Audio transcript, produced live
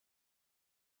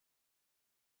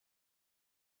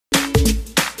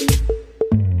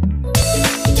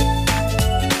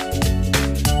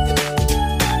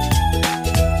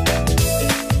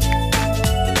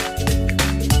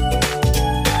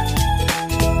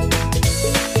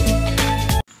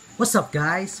What's up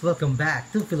guys? Welcome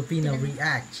back to Filipino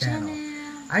React channel.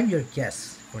 I'm your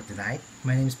guest for tonight.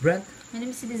 My name is Brent. My name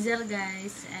is Dizel,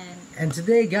 guys, and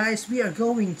today guys we are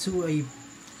going to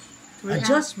we're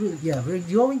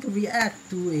going to react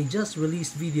to a just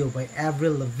released video by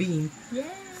Avril Lavigne. Yeah.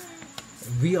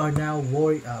 We are now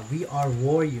we are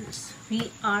warriors. We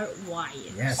are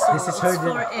warriors. Yes, so this is her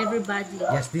for everybody.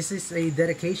 Yes, this is a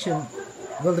dedication.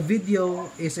 Well, the video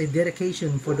is a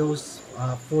dedication for those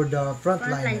for the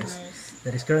frontliners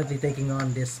that is currently taking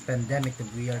on this pandemic that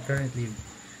we are currently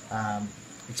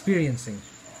experiencing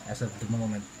as of the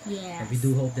moment. Yes. And we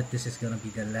do hope that this is gonna be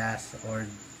the last, or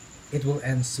it will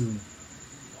end soon.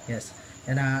 Yes,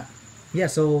 and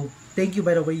so thank you,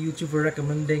 by the way, YouTube, for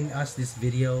recommending us this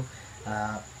video.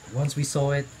 Once we saw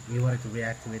it, we wanted to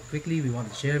react to it quickly. We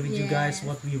wanted to share with you guys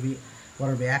what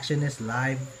our reaction is,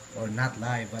 live or not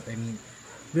live, but I mean,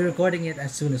 we're recording it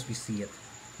as soon as we see it.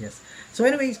 Yes. So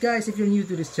anyways guys, if you're new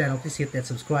to this channel, please hit that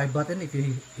subscribe button. If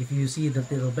you see the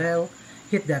little bell,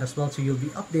 hit that as well, so you'll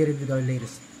be updated with our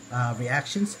latest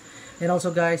reactions. And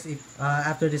also guys, if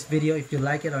after this video, if you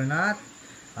like it or not,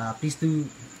 please do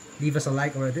leave us a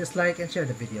like or a dislike and share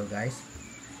the video, guys.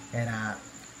 And I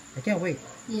can't wait.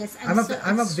 Yes, I'm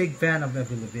a big fan of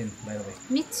Avril Lavigne, by the way.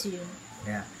 Me too.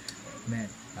 Yeah, man.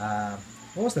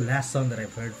 What was the last song that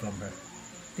I've heard from her?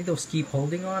 I think that was "Keep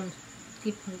Holding On."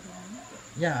 Keep holding on.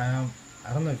 Yeah,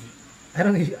 I don't know.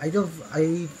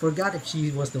 I forgot if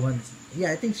she was the one.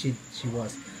 Yeah, I think she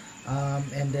was.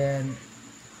 And then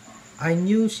I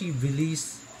knew she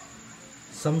released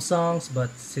some songs,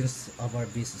 but since of our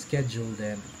busy schedule,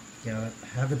 then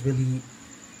haven't really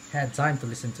had time to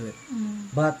listen to it.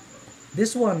 But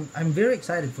this one, I'm very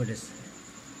excited for this.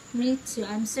 Me too.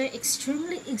 I'm so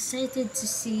extremely excited to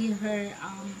see her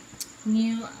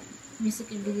new music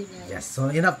video, guys. Yes, so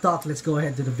enough talk, let's go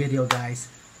ahead to the video, guys.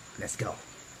 Let's go.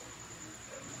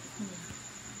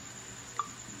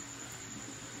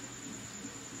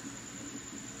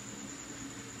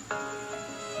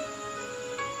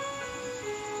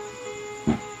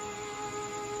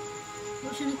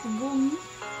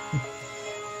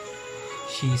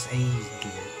 She's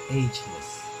ageless.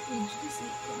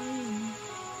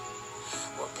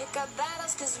 We'll pick up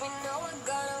battles cause we know we're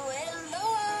gonna win the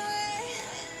war.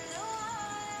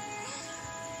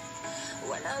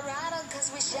 We're not rattled cause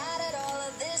we shattered all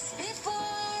of this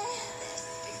before.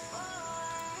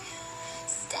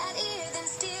 Steadier than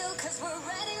steel cause we're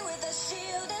ready with a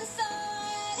shield and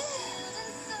sword.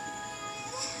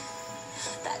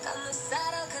 Back on the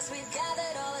saddle cause we've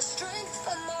gathered all the strength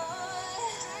for more.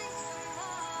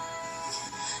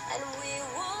 And we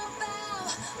won't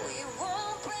bow, we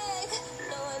won't break.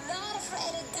 No, we're not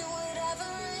afraid to do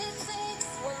whatever it takes.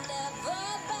 We'll never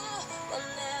bow, we'll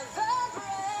never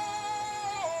break.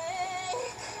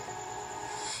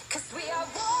 Cause we are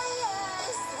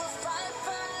warriors, we'll fight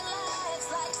for our lives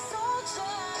like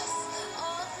soldiers.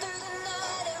 All through the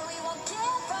night and we won't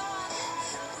give up.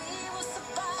 We will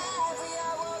survive, we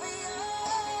are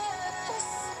warriors.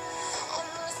 And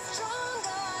we're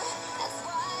stronger, that's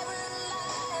why we're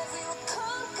alive. We will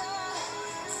conquer,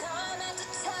 time after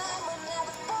time, we'll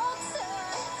never falter.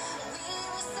 We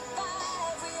will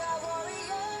survive, we are warriors.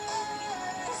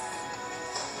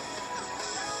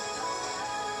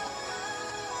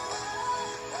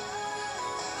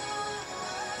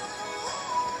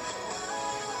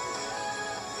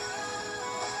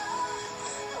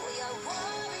 We are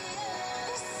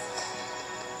warriors.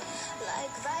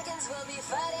 Like dragons, we'll be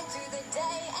fighting through the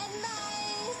day and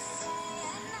night.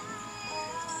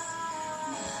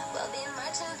 We'll be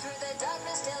marching through the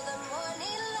darkness till the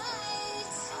morning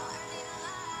light.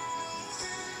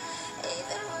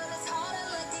 Even when it's harder,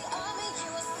 like the army, you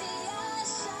will see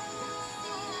us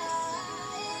shine.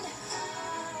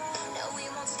 No, we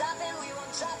won't stop and we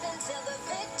won't drop until the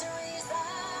victory's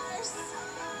ours.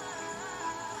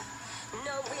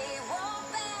 No, we won't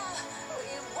bow,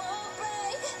 we won't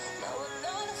break. No, we're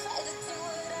not afraid to do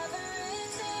whatever it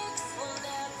takes. We'll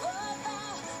never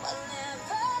bow, we'll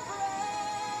never break.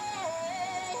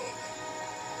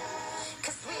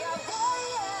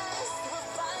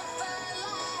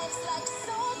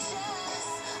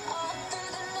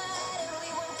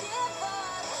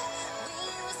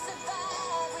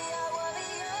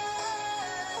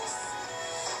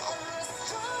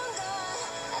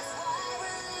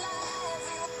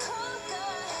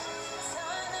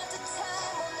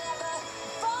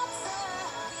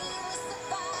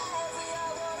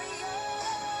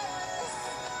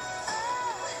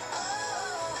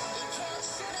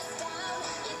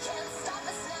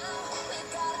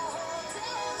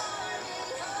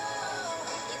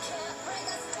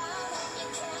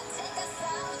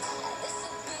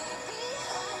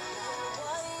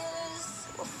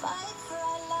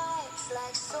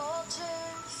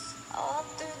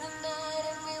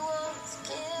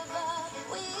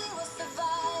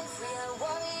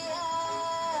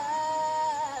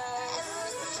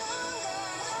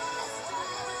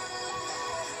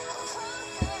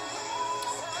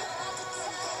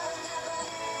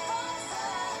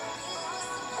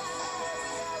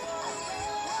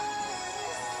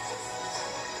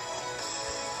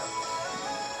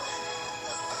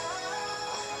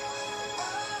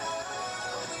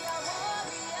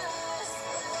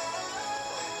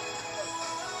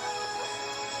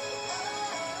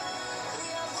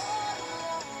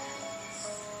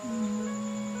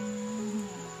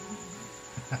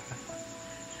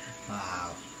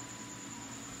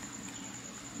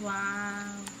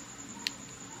 Wow.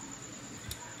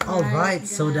 Alright,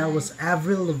 so that was guys.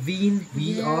 Avril Lavigne,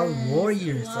 We Are Yes.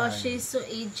 Warriors. Wow, she's so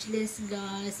ageless,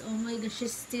 guys. Oh my gosh,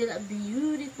 she's still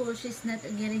beautiful. She's not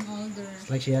getting older. It's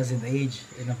like she hasn't aged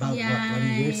in about what,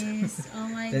 20 years? Yes. Oh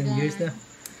my 10 god. years now?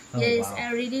 Oh, Yes, wow.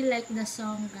 I really like the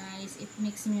song, guys. It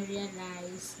makes me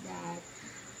realize that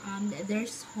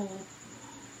there's hope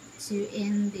to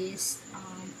end this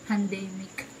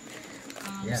pandemic.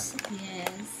 Yeah. Yes.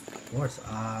 Of course.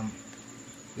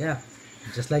 Yeah,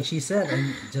 just like she said,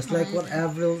 and just like what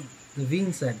Avril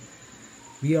Lavigne said,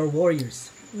 we are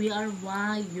warriors. We are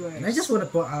warriors. And I just want to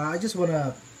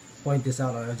point this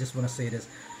out. Or I just want to say this.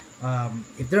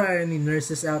 If there are any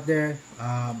nurses out there,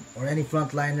 or any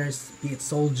frontliners, be it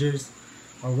soldiers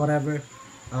or whatever,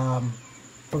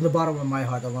 from the bottom of my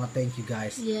heart, I want to thank you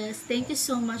guys. Yes, thank you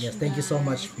so much. Yes, thank you so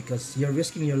much, because you're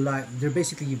risking your life. They're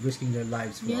basically risking their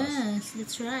lives for us. Yes,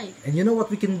 that's right. And you know what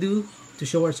we can do to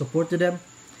show our support to them?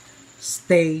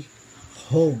 Stay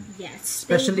home. Yes,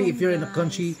 Especially stay if you're home, in a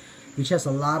country which has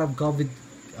a lot of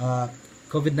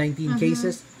COVID-19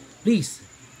 cases. Please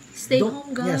Stay don't,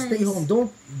 home, guys. yeah, stay home.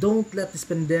 Don't let this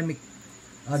pandemic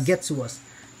get to us.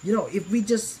 You know, if we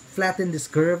just flatten this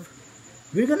curve,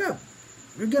 we're gonna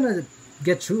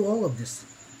get through all of this.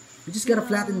 We just gotta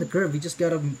flatten the curve. We just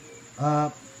gotta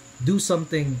do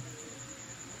something.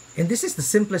 And this is the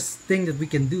simplest thing that we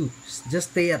can do.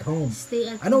 Just stay at home. Stay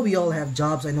at I know home. we all have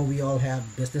jobs. I know we all have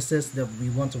businesses that we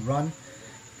want to run,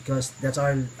 because that's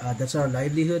our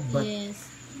livelihood. But yes.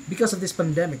 because of this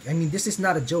pandemic, I mean, this is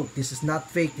not a joke. This is not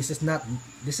fake. This is not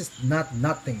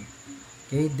nothing.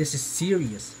 Okay, this is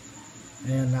serious.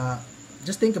 And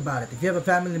just think about it. If you have a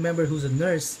family member who's a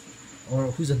nurse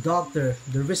or who's a doctor,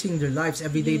 they're risking their lives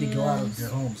every day to go out of Yes. their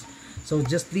homes. So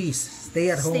just please stay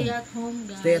at home. Stay at home,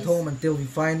 guys. Stay at home until we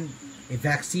find a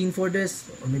vaccine for this,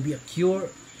 or maybe a cure.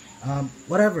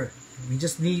 Whatever. We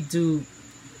just need to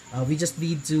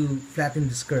flatten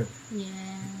this curve.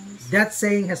 Yes. That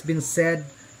saying has been said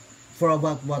for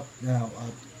about what now?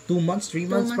 2 months, 3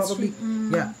 months, probably.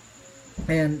 Yeah,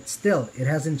 and still it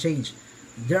hasn't changed.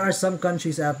 There are some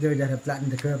countries out there that have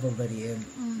flattened the curve already, and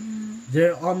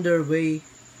they're on their way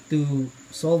to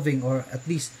solving, or at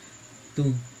least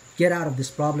to get out of this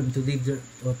problem, to live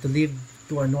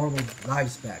to our normal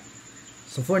lives back.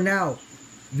 So for now,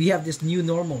 we have this new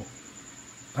normal.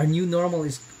 Our new normal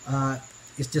is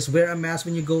just wear a mask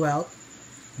when you go out.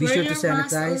 Be Wear sure to your mask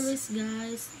sanitize. always,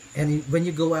 guys. And when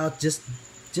you go out, just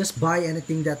buy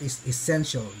anything that is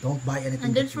essential. Don't buy anything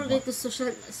And don't that you forget want. to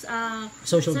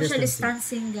Social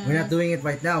distancing, guys. We're not doing it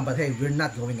right now, but hey, we're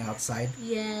not going outside.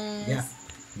 Yes. Yeah,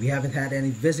 we haven't had any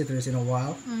visitors in a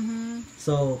while.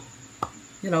 So,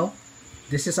 you know,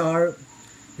 this is our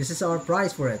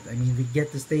prize for it. I mean, we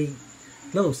get to stay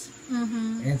close,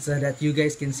 and so that you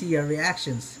guys can see our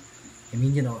reactions. I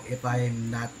mean, you know, if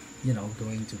I'm not, you know,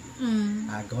 going to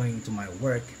my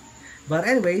work. But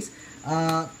anyways,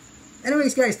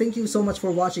 guys, thank you so much for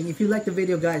watching. If you liked the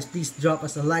video, guys, please drop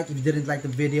us a like. If you didn't like the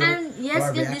video, And or yes,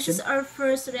 our guys, reaction, this is our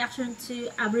first reaction to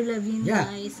Avril Lavigne, Yeah.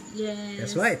 guys. Yes.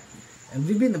 that's right. And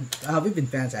we've been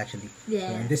fans actually.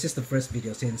 Yeah. And this is the first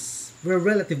video since we're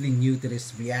relatively new to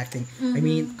this reacting. I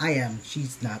mean, I am.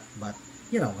 She's not, but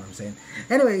you know what I'm saying.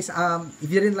 Anyways, if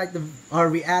you didn't like our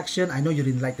reaction, I know you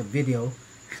didn't like the video.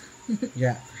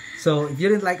 Yeah. So if you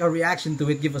didn't like our reaction to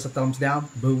it, give us a thumbs down.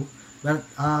 Boo. But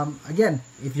again,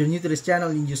 if you're new to this channel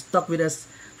and you stuck with us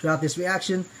throughout this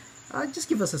reaction, just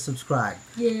give us a subscribe.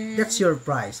 Yes. That's your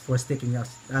prize for sticking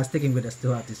with us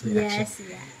throughout this reaction. Yes,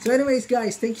 yes. So anyways,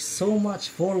 guys, thank you so much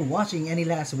for watching. Any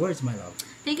last words, my love?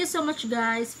 Thank you so much,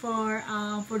 guys, for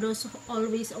those who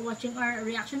always watching our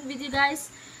reaction video, guys.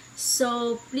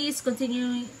 So please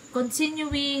continuing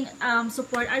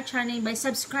support our channel by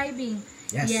subscribing.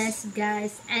 Yes. Yes,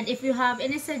 guys. And if you have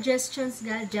any suggestions,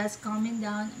 guys, just comment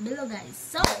down below, guys.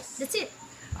 So that's it.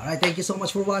 Alright, thank you so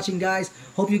much for watching, guys.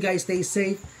 Hope you guys stay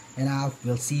safe, and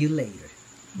we'll see you later.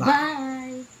 Bye. Bye.